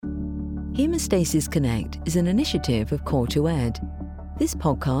Haemostasis Connect is an initiative of Core2Ed. This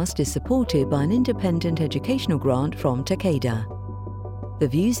podcast is supported by an independent educational grant from Takeda. The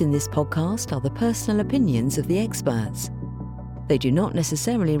views in this podcast are the personal opinions of the experts. They do not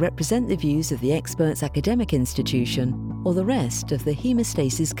necessarily represent the views of the expert's academic institution or the rest of the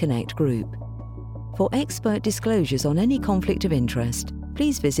Haemostasis Connect group. For expert disclosures on any conflict of interest,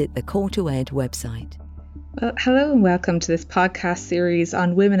 please visit the Core2Ed website. Well, hello and welcome to this podcast series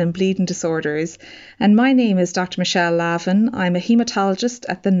on women and bleeding disorders. And my name is Dr. Michelle Lavin. I'm a haematologist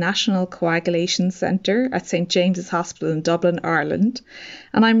at the National Coagulation Centre at St James's Hospital in Dublin, Ireland.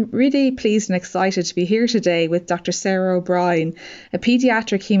 And I'm really pleased and excited to be here today with Dr. Sarah O'Brien, a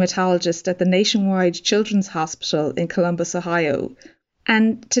paediatric haematologist at the Nationwide Children's Hospital in Columbus, Ohio.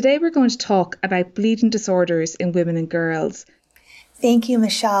 And today we're going to talk about bleeding disorders in women and girls. Thank you,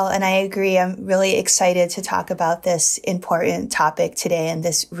 Michelle. And I agree. I'm really excited to talk about this important topic today, and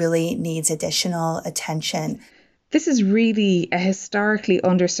this really needs additional attention. This is really a historically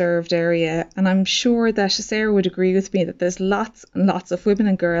underserved area, and I'm sure that Sarah would agree with me that there's lots and lots of women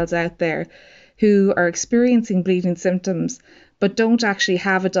and girls out there who are experiencing bleeding symptoms but don't actually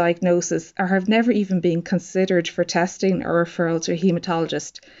have a diagnosis or have never even been considered for testing or referral to a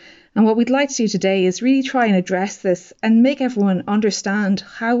haematologist. And what we'd like to do today is really try and address this and make everyone understand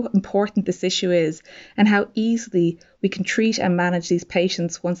how important this issue is and how easily we can treat and manage these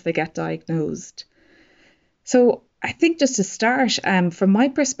patients once they get diagnosed. So I think just to start, from my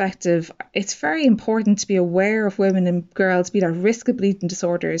perspective, it's very important to be aware of women and girls being at risk of bleeding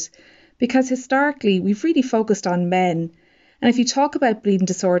disorders, because historically we've really focused on men. And if you talk about bleeding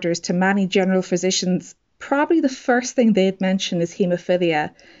disorders to many general physicians, probably the first thing they'd mention is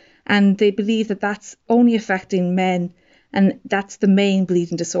haemophilia. And they believe that that's only affecting men and that's the main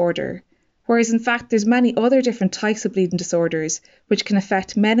bleeding disorder. Whereas in fact, there's many other different types of bleeding disorders which can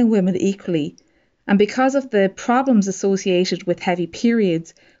affect men and women equally. And because of the problems associated with heavy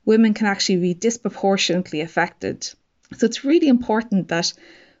periods, women can actually be disproportionately affected. So it's really important that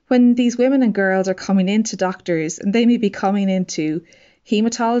when these women and girls are coming into doctors, and they may be coming into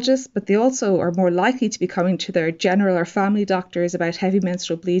haematologists, but they also are more likely to be coming to their general or family doctors about heavy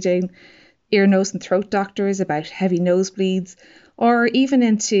menstrual bleeding, ear, nose and throat doctors about heavy nosebleeds, or even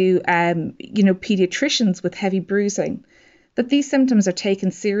into pediatricians with heavy bruising, that these symptoms are taken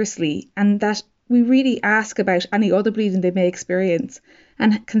seriously and that we really ask about any other bleeding they may experience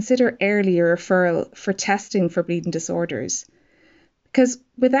and consider earlier referral for testing for bleeding disorders. Because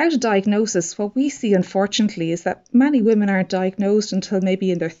without a diagnosis, what we see, unfortunately, is that many women aren't diagnosed until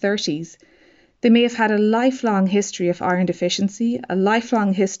maybe in their 30s. They may have had a lifelong history of iron deficiency, a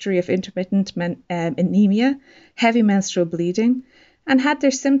lifelong history of intermittent anemia, heavy menstrual bleeding, and had their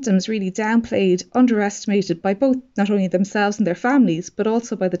symptoms really downplayed, underestimated by both not only themselves and their families, but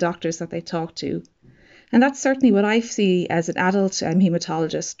also by the doctors that they talk to. And that's certainly what I see as an adult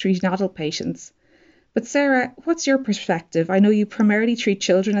haematologist treating adult patients. But Sarah, what's your perspective? I know you primarily treat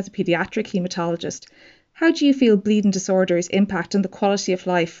children as a paediatric haematologist. How do you feel bleeding disorders impact on the quality of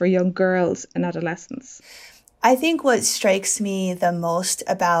life for young girls and adolescents? I think what strikes me the most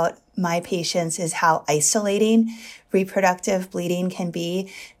about my patients is how isolating reproductive bleeding can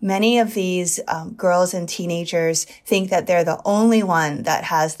be. Many of these girls and teenagers think that they're the only one that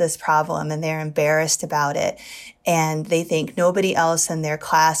has this problem and they're embarrassed about it. And they think nobody else in their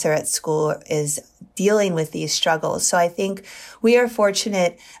class or at school is dealing with these struggles. So I think we are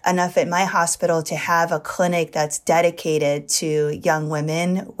fortunate enough at my hospital to have a clinic that's dedicated to young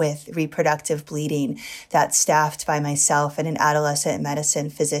women with reproductive bleeding that's staffed by myself and an adolescent medicine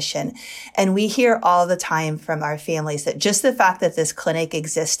physician. And we hear all the time from our families that just the fact that this clinic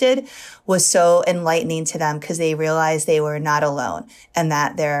existed was so enlightening to them because they realized they were not alone and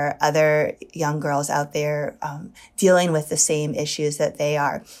that there are other young girls out there dealing with the same issues that they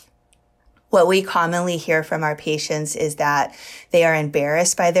are. What we commonly hear from our patients is that they are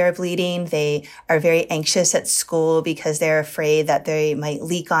embarrassed by their bleeding. They are very anxious at school because they're afraid that they might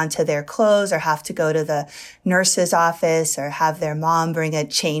leak onto their clothes or have to go to the nurse's office or have their mom bring a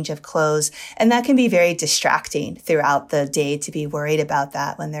change of clothes. And that can be very distracting throughout the day to be worried about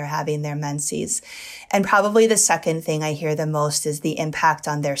that when they're having their menses. And probably the second thing I hear the most is the impact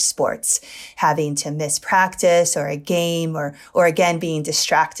on their sports, having to miss practice or a game or again, being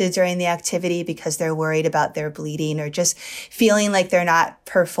distracted during the activity because they're worried about their bleeding or just feeling like they're not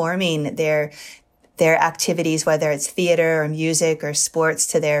performing their activities, whether it's theater or music or sports,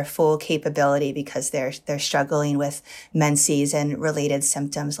 to their full capability because they're struggling with menses and related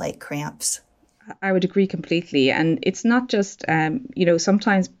symptoms like cramps. I would agree completely. And it's not just,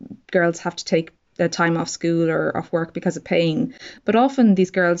 sometimes girls have to take time off school or off work because of pain. But often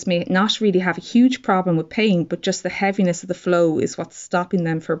these girls may not really have a huge problem with pain, but just the heaviness of the flow is what's stopping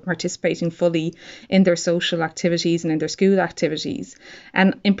them from participating fully in their social activities and in their school activities.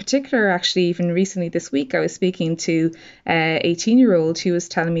 And in particular, actually, even recently this week, I was speaking to an 18-year-old who was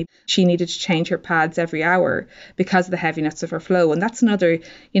telling me she needed to change her pads every hour because of the heaviness of her flow. And that's another,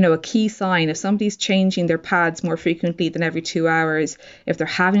 a key sign. If somebody's changing their pads more frequently than every 2 hours, if they're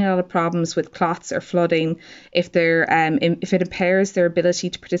having a lot of problems with clots or flooding, if if it impairs their ability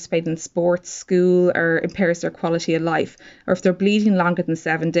to participate in sports, school, or impairs their quality of life, or if they're bleeding longer than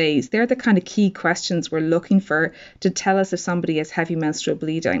 7 days, they're the kind of key questions we're looking for to tell us if somebody has heavy menstrual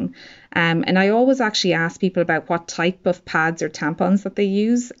bleeding. And I always actually ask people about what type of pads or tampons that they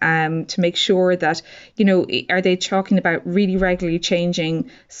use to make sure that, are they talking about really regularly changing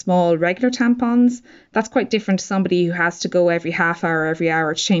small regular tampons? That's quite different to somebody who has to go every half hour, every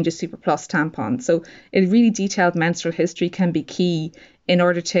hour to change a Super Plus tampon. So a really detailed menstrual history can be key in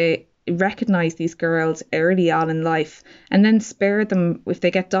order to recognize these girls early on in life and then spare them. If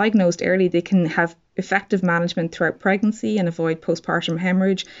they get diagnosed early, they can have effective management throughout pregnancy and avoid postpartum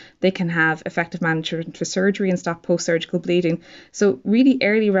hemorrhage. They can have effective management for surgery and stop post-surgical bleeding. So really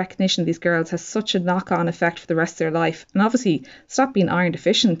early recognition of these girls has such a knock-on effect for the rest of their life, and obviously stop being iron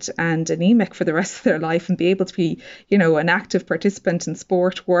deficient and anemic for the rest of their life and be able to be, an active participant in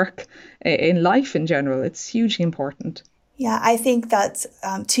sport, work, in life in general. It's hugely important. Yeah, I think that's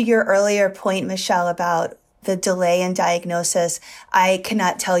to your earlier point, Michelle, about the delay in diagnosis. I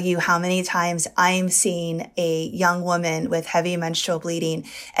cannot tell you how many times I'm seeing a young woman with heavy menstrual bleeding,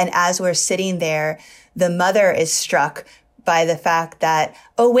 and as we're sitting there, the mother is struck by the fact that,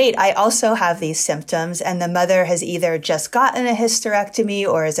 oh, wait, I also have these symptoms. And the mother has either just gotten a hysterectomy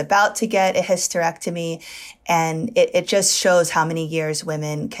or is about to get a hysterectomy. And it just shows how many years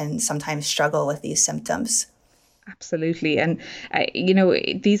women can sometimes struggle with these symptoms. Absolutely. And,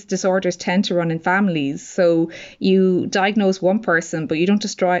 these disorders tend to run in families. So you diagnose one person, but you don't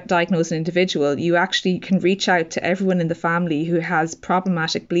just diagnose an individual. You actually can reach out to everyone in the family who has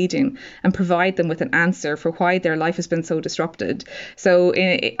problematic bleeding and provide them with an answer for why their life has been so disrupted. So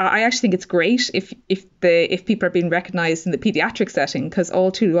I actually think it's great if people are being recognised in the paediatric setting, because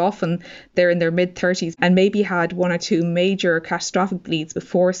all too often they're in their mid-30s and maybe had one or two major catastrophic bleeds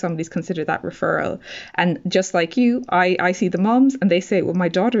before somebody's considered that referral. And just like you, I see the moms and they say, well, my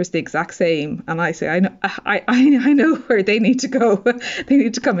daughter is the exact same. And I say, I know where they need to go. They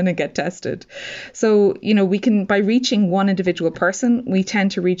need to come in and get tested. So, we can, by reaching one individual person, we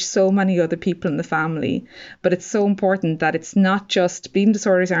tend to reach so many other people in the family. But it's so important that it's not just, bleeding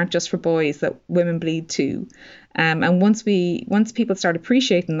disorders aren't just for boys, that women bleed too. And once people start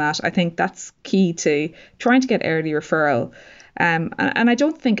appreciating that, I think that's key to trying to get early referral. And I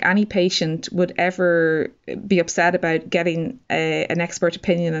don't think any patient would ever be upset about getting an expert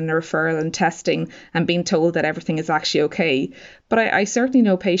opinion and a referral and testing and being told that everything is actually okay. But I certainly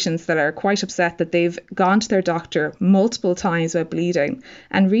know patients that are quite upset that they've gone to their doctor multiple times about bleeding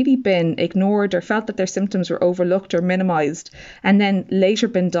and really been ignored or felt that their symptoms were overlooked or minimised, and then later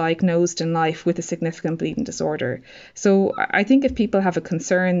been diagnosed in life with a significant bleeding disorder. So I think if people have a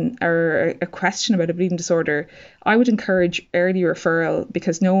concern or a question about a bleeding disorder, I would encourage early referral,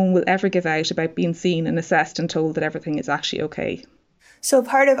 because no one will ever give out about being seen and assessed and told that everything is actually okay. So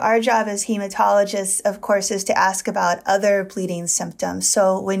part of our job as hematologists, of course, is to ask about other bleeding symptoms.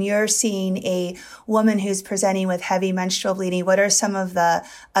 So when you're seeing a woman who's presenting with heavy menstrual bleeding, what are some of the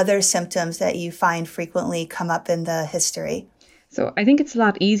other symptoms that you find frequently come up in the history? So I think it's a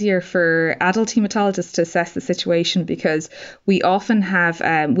lot easier for adult hematologists to assess the situation, because we often have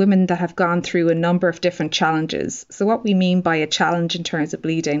women that have gone through a number of different challenges. So what we mean by a challenge in terms of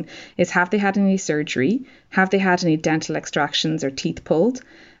bleeding is, have they had any surgery? Have they had any dental extractions or teeth pulled?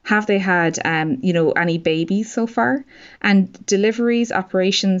 Have they had, any babies so far? And deliveries,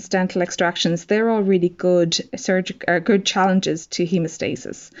 operations, dental extractions, they're all really good good challenges to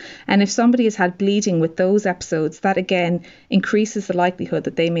hemostasis. And if somebody has had bleeding with those episodes, that again increases the likelihood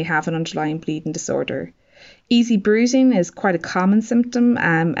that they may have an underlying bleeding disorder. Easy bruising is quite a common symptom,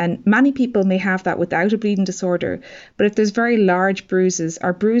 and many people may have that without a bleeding disorder. But if there's very large bruises,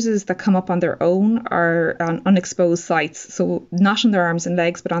 or bruises that come up on their own or on unexposed sites, so not on their arms and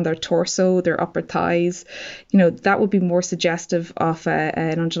legs, but on their torso, their upper thighs, that would be more suggestive of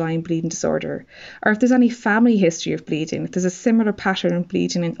an underlying bleeding disorder. Or if there's any family history of bleeding, if there's a similar pattern of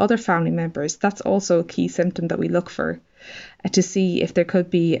bleeding in other family members, that's also a key symptom that we look for, to see if there could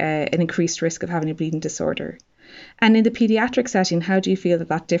be an increased risk of having a bleeding disorder. And in the paediatric setting, how do you feel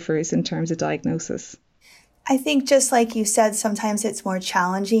that differs in terms of diagnosis? I think just like you said, sometimes it's more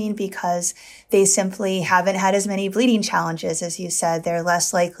challenging because they simply haven't had as many bleeding challenges. As you said, they're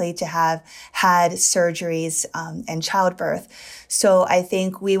less likely to have had surgeries and childbirth. So I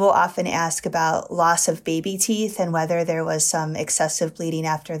think we will often ask about loss of baby teeth and whether there was some excessive bleeding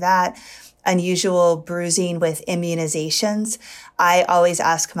after that, unusual bruising with immunizations. I always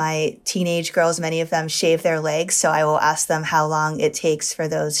ask my teenage girls, many of them shave their legs, so I will ask them how long it takes for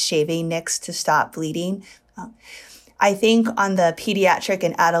those shaving nicks to stop bleeding. I think on the pediatric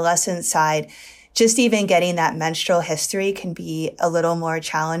and adolescent side, just even getting that menstrual history can be a little more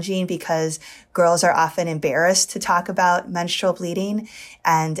challenging because girls are often embarrassed to talk about menstrual bleeding.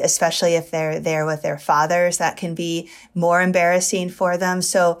 And especially if they're there with their fathers, that can be more embarrassing for them.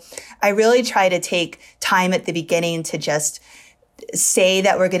 So I really try to take time at the beginning to just say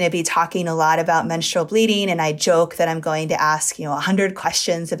that we're going to be talking a lot about menstrual bleeding. And I joke that I'm going to ask, 100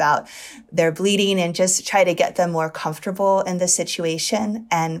 questions about their bleeding and just try to get them more comfortable in the situation.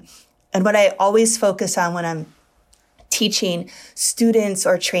 And what I always focus on when I'm teaching students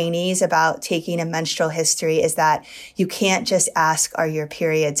or trainees about taking a menstrual history is that you can't just ask, are your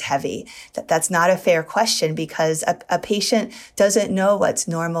periods heavy? That's not a fair question because a patient doesn't know what's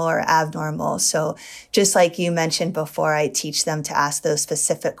normal or abnormal. So just like you mentioned before, I teach them to ask those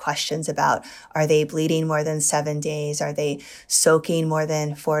specific questions about, are they bleeding more than 7 days? Are they soaking more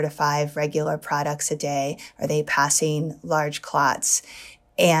than 4 to 5 regular products a day? Are they passing large clots?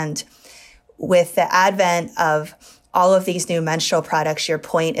 And with the advent of all of these new menstrual products, your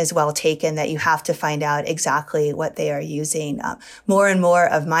point is well taken that you have to find out exactly what they are using. More and more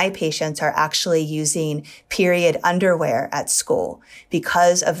of my patients are actually using period underwear at school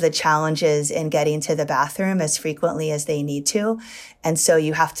because of the challenges in getting to the bathroom as frequently as they need to. And so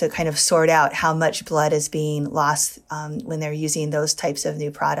you have to kind of sort out how much blood is being lost when they're using those types of new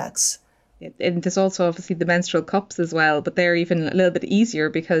products. And there's also obviously the menstrual cups as well, but they're even a little bit easier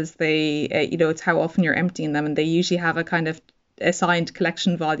because they, it's how often you're emptying them, and they usually have a kind of assigned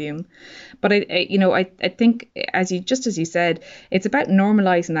collection volume. But I think as you said, it's about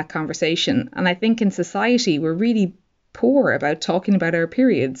normalizing that conversation. And I think in society we're really poor about talking about our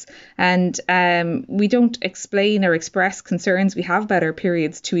periods, and we don't explain or express concerns we have about our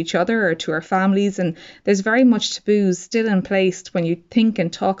periods to each other or to our families, and there's very much taboos still in place when you think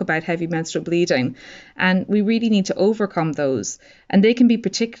and talk about heavy menstrual bleeding, and we really need to overcome those. And they can be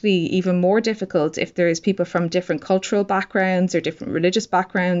particularly even more difficult if there is people from different cultural backgrounds or different religious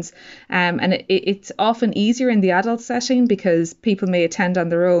backgrounds, and it's often easier in the adult setting because people may attend on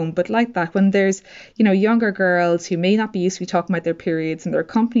their own. But like that, when there's younger girls who may not be used to be talking about their periods and they're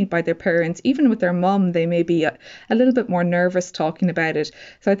accompanied by their parents, even with their mum, they may be a little bit more nervous talking about it.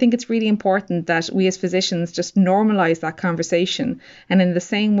 So I think it's really important that we as physicians just normalize that conversation. And in the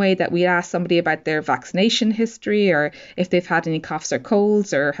same way that we ask somebody about their vaccination history, or if they've had any coughs or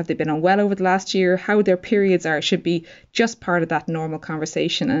colds, or have they been unwell over the last year, how their periods are should be just part of that normal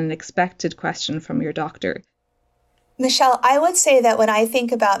conversation and an expected question from your doctor. Michelle, I would say that when I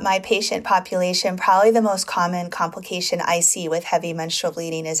think about my patient population, probably the most common complication I see with heavy menstrual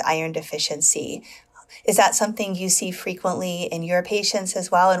bleeding is iron deficiency. Is that something you see frequently in your patients as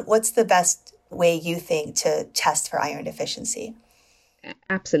well? And what's the best way you think to test for iron deficiency?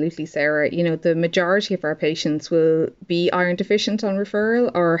 Absolutely, Sarah. The majority of our patients will be iron deficient on referral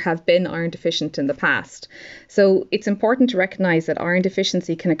or have been iron deficient in the past. So it's important to recognise that iron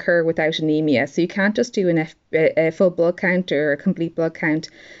deficiency can occur without anemia. So you can't just do a full blood count or a complete blood count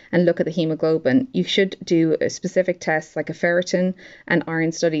and look at the hemoglobin. You should do a specific tests like a ferritin and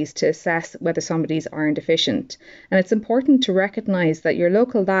iron studies to assess whether somebody's iron deficient. And it's important to recognise that your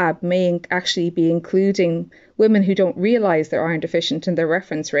local lab may actually be including women who don't realise they're iron deficient in their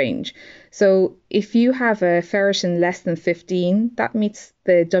reference range. So if you have a ferritin less than 15, that meets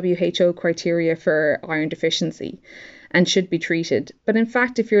the WHO criteria for iron deficiency and should be treated. But in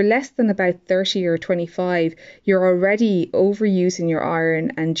fact, if you're less than about 30 or 25, you're already overusing your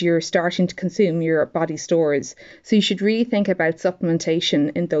iron and you're starting to consume your body stores. So you should really think about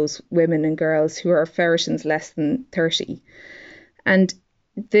supplementation in those women and girls who are ferritins less than 30. And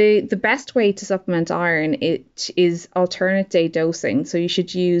the best way to supplement iron is alternate day dosing. So you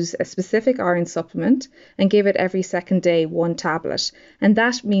should use a specific iron supplement and give it every second day 1 tablet. And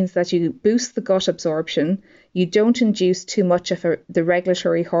that means that you boost the gut absorption. You don't induce too much of the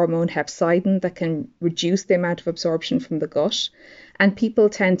regulatory hormone hepcidin that can reduce the amount of absorption from the gut. And people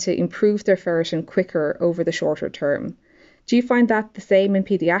tend to improve their ferritin quicker over the shorter term. Do you find that the same in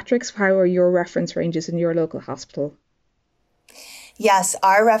pediatrics? How are your reference ranges in your local hospital? Yes,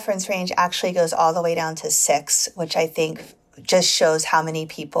 our reference range actually goes all the way down to 6, which I think just shows how many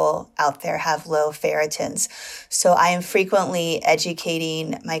people out there have low ferritins. So I am frequently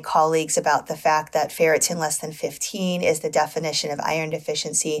educating my colleagues about the fact that ferritin less than 15 is the definition of iron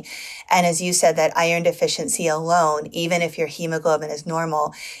deficiency. And as you said, that iron deficiency alone, even if your hemoglobin is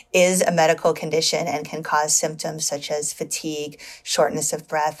normal, is a medical condition and can cause symptoms such as fatigue, shortness of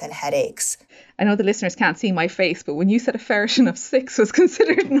breath, and headaches. I know the listeners can't see my face, but when you said a ferritin of 6 was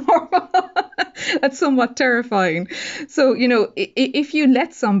considered normal, that's somewhat terrifying. So, if you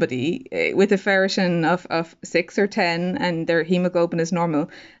let somebody with a ferritin of 6 or 10 and their hemoglobin is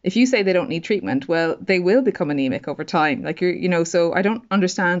normal, if you say they don't need treatment, well, they will become anemic over time. So I don't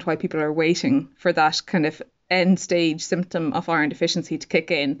understand why people are waiting for that kind of end stage symptom of iron deficiency to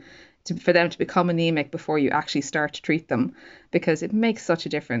kick in, for them to become anemic before you actually start to treat them, because it makes such a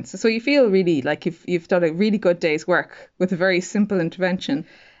difference. So you feel really like you've done a really good day's work with a very simple intervention.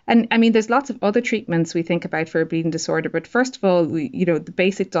 And I mean, there's lots of other treatments we think about for a bleeding disorder, but first of all, the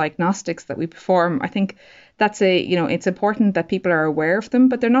basic diagnostics that we perform, I think it's important that people are aware of them,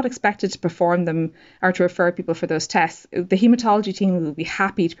 but they're not expected to perform them or to refer people for those tests. The hematology team will be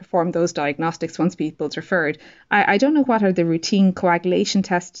happy to perform those diagnostics once people's referred. I don't know what are the routine coagulation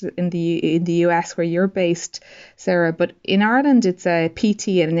tests in the US where you're based, Sarah, but in Ireland it's a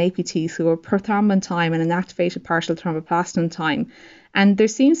PT and an APT, so a prothrombin time and an activated partial thromboplastin time. And there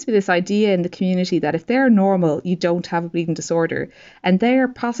seems to be this idea in the community that if they're normal, you don't have a bleeding disorder. And they are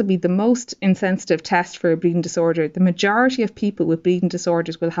possibly the most insensitive test for a bleeding disorder. The majority of people with bleeding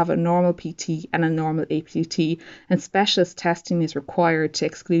disorders will have a normal PT and a normal APT, and specialist testing is required to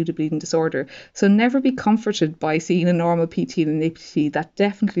exclude a bleeding disorder. So never be comforted by seeing a normal PT and an APT. That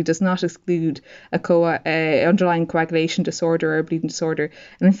definitely does not exclude a underlying coagulation disorder or a bleeding disorder.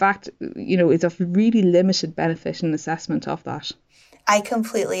 And in fact, it's of really limited benefit in assessment of that. I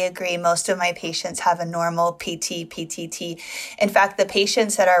completely agree. Most of my patients have a normal PT, PTT. In fact, the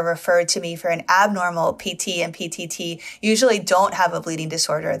patients that are referred to me for an abnormal PT and PTT usually don't have a bleeding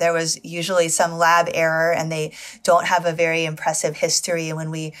disorder. There was usually some lab error and they don't have a very impressive history. And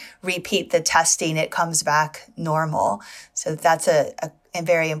when we repeat the testing, it comes back normal. So that's a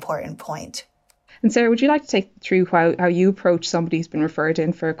very important point. And Sarah, would you like to take through how you approach somebody who's been referred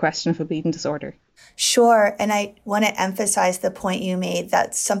in for a question of a bleeding disorder? Sure. And I want to emphasize the point you made.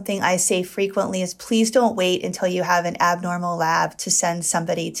 That's something I say frequently is please don't wait until you have an abnormal lab to send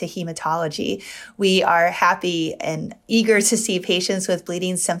somebody to hematology. We are happy and eager to see patients with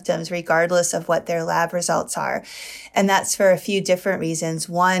bleeding symptoms regardless of what their lab results are. And that's for a few different reasons.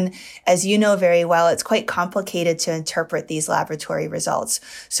 One, as you know very well, it's quite complicated to interpret these laboratory results.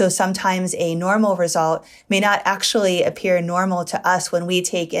 So sometimes a normal result may not actually appear normal to us when we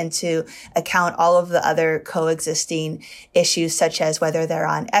take into account all of the other coexisting issues, such as whether they're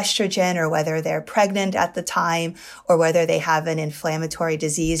on estrogen or whether they're pregnant at the time or whether they have an inflammatory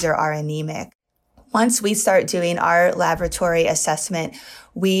disease or are anemic. Once we start doing our laboratory assessment,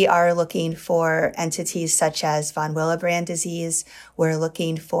 we are looking for entities such as von Willebrand disease. We're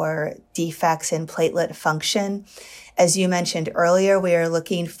looking for defects in platelet function. As you mentioned earlier, we are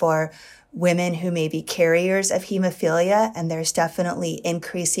looking for women who may be carriers of hemophilia, and there's definitely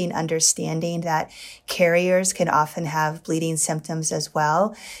increasing understanding that carriers can often have bleeding symptoms as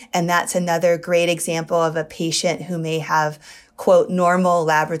well. And that's another great example of a patient who may have quote, normal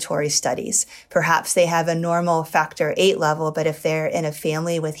laboratory studies. Perhaps they have a normal factor 8 level, but if they're in a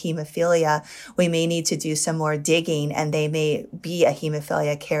family with hemophilia, we may need to do some more digging and they may be a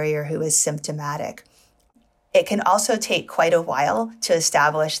hemophilia carrier who is symptomatic. It can also take quite a while to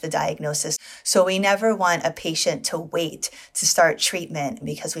establish the diagnosis. So we never want a patient to wait to start treatment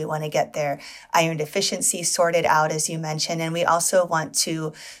because we want to get their iron deficiency sorted out, as you mentioned. And we also want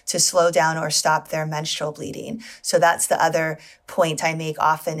to slow down or stop their menstrual bleeding. So that's the other point I make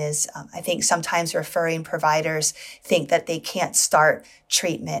often is I think sometimes referring providers think that they can't start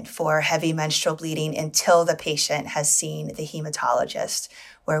treatment for heavy menstrual bleeding until the patient has seen the hematologist,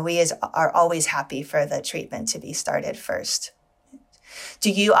 where we are always happy for the treatment to be started first. Do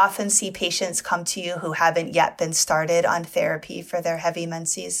you often see patients come to you who haven't yet been started on therapy for their heavy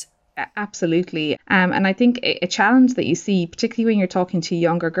menses? Absolutely. And I think a challenge that you see, particularly when you're talking to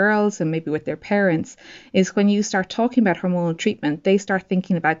younger girls and maybe with their parents, is when you start talking about hormonal treatment, they start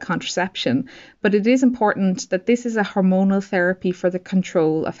thinking about contraception. But it is important that this is a hormonal therapy for the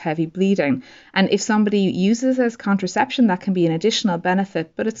control of heavy bleeding. And if somebody uses it as contraception, that can be an additional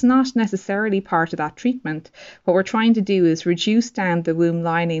benefit, but it's not necessarily part of that treatment. What we're trying to do is reduce down the womb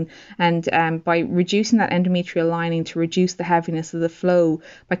lining, and by reducing that endometrial lining to reduce the heaviness of the flow,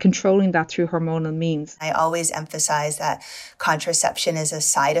 by controlling controlling that through hormonal means. I always emphasize that contraception is a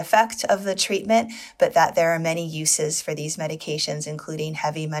side effect of the treatment, but that there are many uses for these medications, including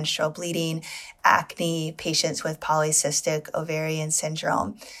heavy menstrual bleeding, acne, patients with polycystic ovarian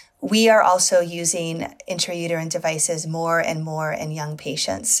syndrome. We are also using intrauterine devices more and more in young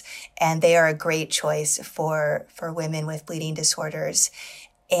patients, and they are a great choice for women with bleeding disorders.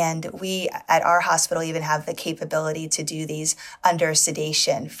 And we at our hospital even have the capability to do these under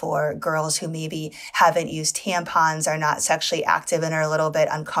sedation for girls who maybe haven't used tampons, are not sexually active, and are a little bit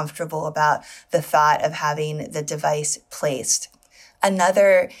uncomfortable about the thought of having the device placed.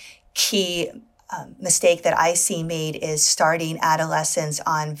 Another key mistake that I see made is starting adolescents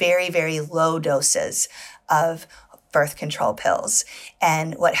on very, very low doses of birth control pills.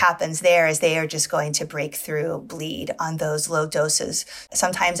 And what happens there is they are just going to break through, bleed on those low doses.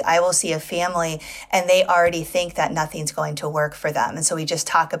 Sometimes I will see a family and they already think that nothing's going to work for them. And so we just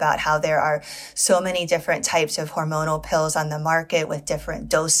talk about how there are so many different types of hormonal pills on the market with different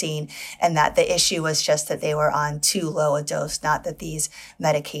dosing, and that the issue was just that they were on too low a dose, not that these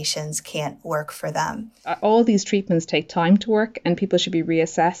medications can't work for them. All these treatments take time to work, and people should be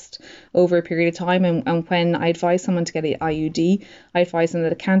reassessed over a period of time. And when I advise someone to get an IUD, I advise them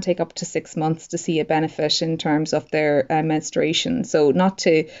that it can take up to 6 months to see a benefit in terms of their menstruation. So not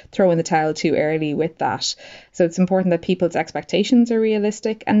to throw in the towel too early with that. So it's important that people's expectations are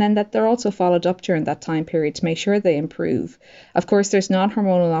realistic, and then that they're also followed up during that time period to make sure they improve. Of course, there's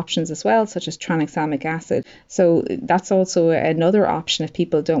non-hormonal options as well, such as tranexamic acid. So that's also another option if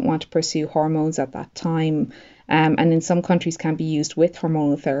people don't want to pursue hormones at that time. And in some countries can be used with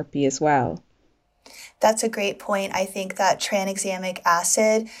hormonal therapy as well. That's a great point. I think that tranexamic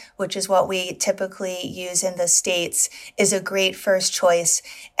acid, which is what we typically use in the States, is a great first choice.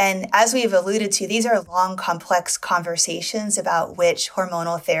 And as we've alluded to, these are long, complex conversations about which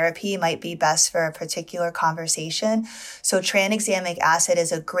hormonal therapy might be best for a particular conversation. So tranexamic acid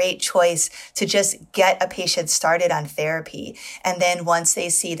is a great choice to just get a patient started on therapy. And then once they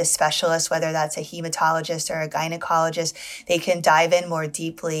see the specialist, whether that's a hematologist or a gynecologist, they can dive in more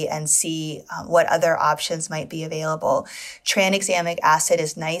deeply and see what other options might be available. Tranexamic acid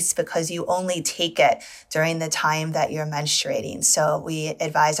is nice because you only take it during the time that you're menstruating. So we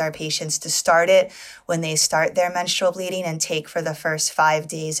advise our patients to start it when they start their menstrual bleeding and take for the first 5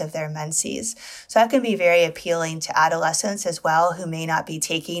 days of their menses. So that can be very appealing to adolescents as well, who may not be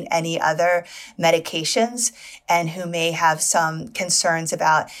taking any other medications and who may have some concerns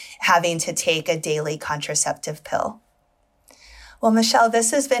about having to take a daily contraceptive pill. Well, Michelle,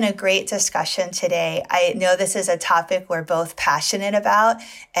 this has been a great discussion today. I know this is a topic we're both passionate about,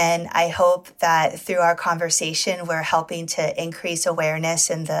 and I hope that through our conversation, we're helping to increase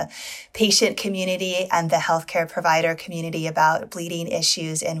awareness in the patient community and the healthcare provider community about bleeding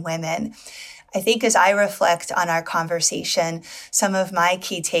issues in women. I think as I reflect on our conversation, some of my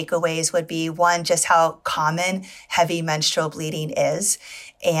key takeaways would be, one, just how common heavy menstrual bleeding is.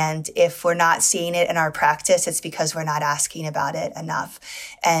 And if we're not seeing it in our practice, it's because we're not asking about it enough.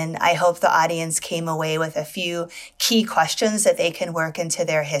 And I hope the audience came away with a few key questions that they can work into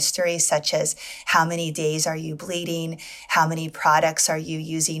their history, such as how many days are you bleeding? How many products are you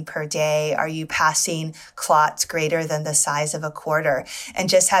using per day? Are you passing clots greater than the size of a quarter? And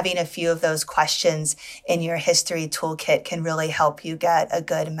just having a few of those questions in your history toolkit can really help you get a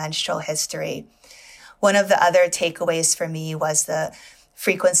good menstrual history. One of the other takeaways for me was the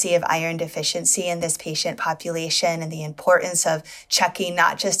frequency of iron deficiency in this patient population and the importance of checking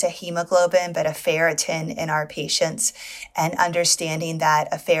not just a hemoglobin, but a ferritin in our patients, and understanding that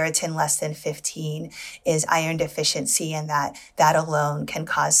a ferritin less than 15 is iron deficiency, and that alone can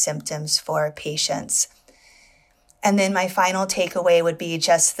cause symptoms for patients. And then my final takeaway would be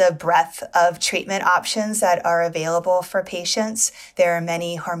just the breadth of treatment options that are available for patients. There are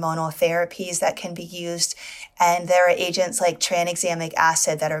many hormonal therapies that can be used, and there are agents like tranexamic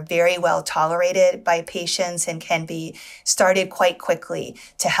acid that are very well tolerated by patients and can be started quite quickly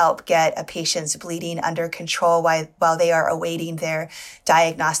to help get a patient's bleeding under control while they are awaiting their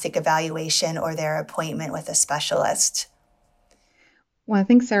diagnostic evaluation or their appointment with a specialist. Well, I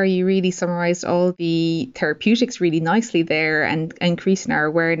think, Sarah, you really summarised all the therapeutics really nicely there and increasing our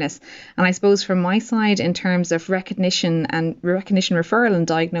awareness. And I suppose from my side, in terms of recognition, referral and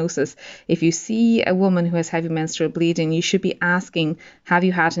diagnosis, if you see a woman who has heavy menstrual bleeding, you should be asking, have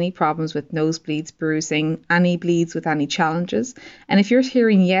you had any problems with nosebleeds, bruising, any bleeds with any challenges? And if you're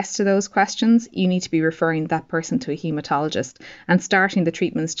hearing yes to those questions, you need to be referring that person to a hematologist and starting the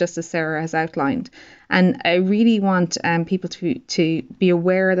treatments just as Sarah has outlined. And I really want people to be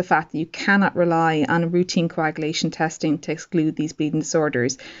aware of the fact that you cannot rely on routine coagulation testing to exclude these bleeding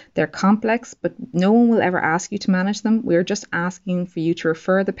disorders. They're complex, but no one will ever ask you to manage them. We're just asking for you to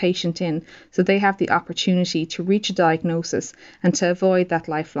refer the patient in so they have the opportunity to reach a diagnosis and to avoid that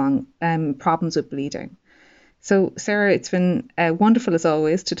lifelong problems with bleeding. So, Sarah, it's been wonderful as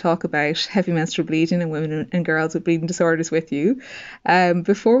always to talk about heavy menstrual bleeding in women and girls with bleeding disorders with you.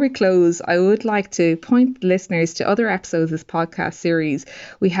 Before we close, I would like to point listeners to other episodes of this podcast series.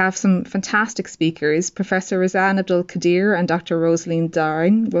 We have some fantastic speakers. Professor Razan Abdul Qadir and Dr. Rosaline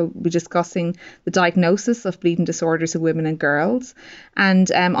Darn will be discussing the diagnosis of bleeding disorders of women and girls.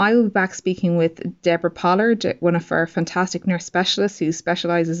 And I will be back speaking with Deborah Pollard, one of our fantastic nurse specialists who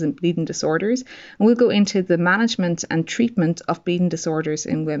specialises in bleeding disorders. And we'll go into the management and treatment of bleeding disorders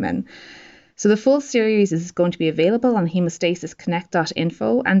in women. So the full series is going to be available on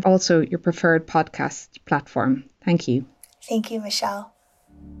hemostasisconnect.info and also your preferred podcast platform. Thank you. Thank you, Michelle.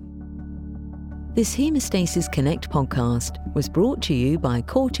 This Hemostasis Connect podcast was brought to you by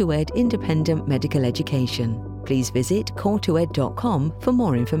Core2Ed Independent Medical Education. Please visit core2ed.com for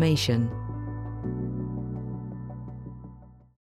more information.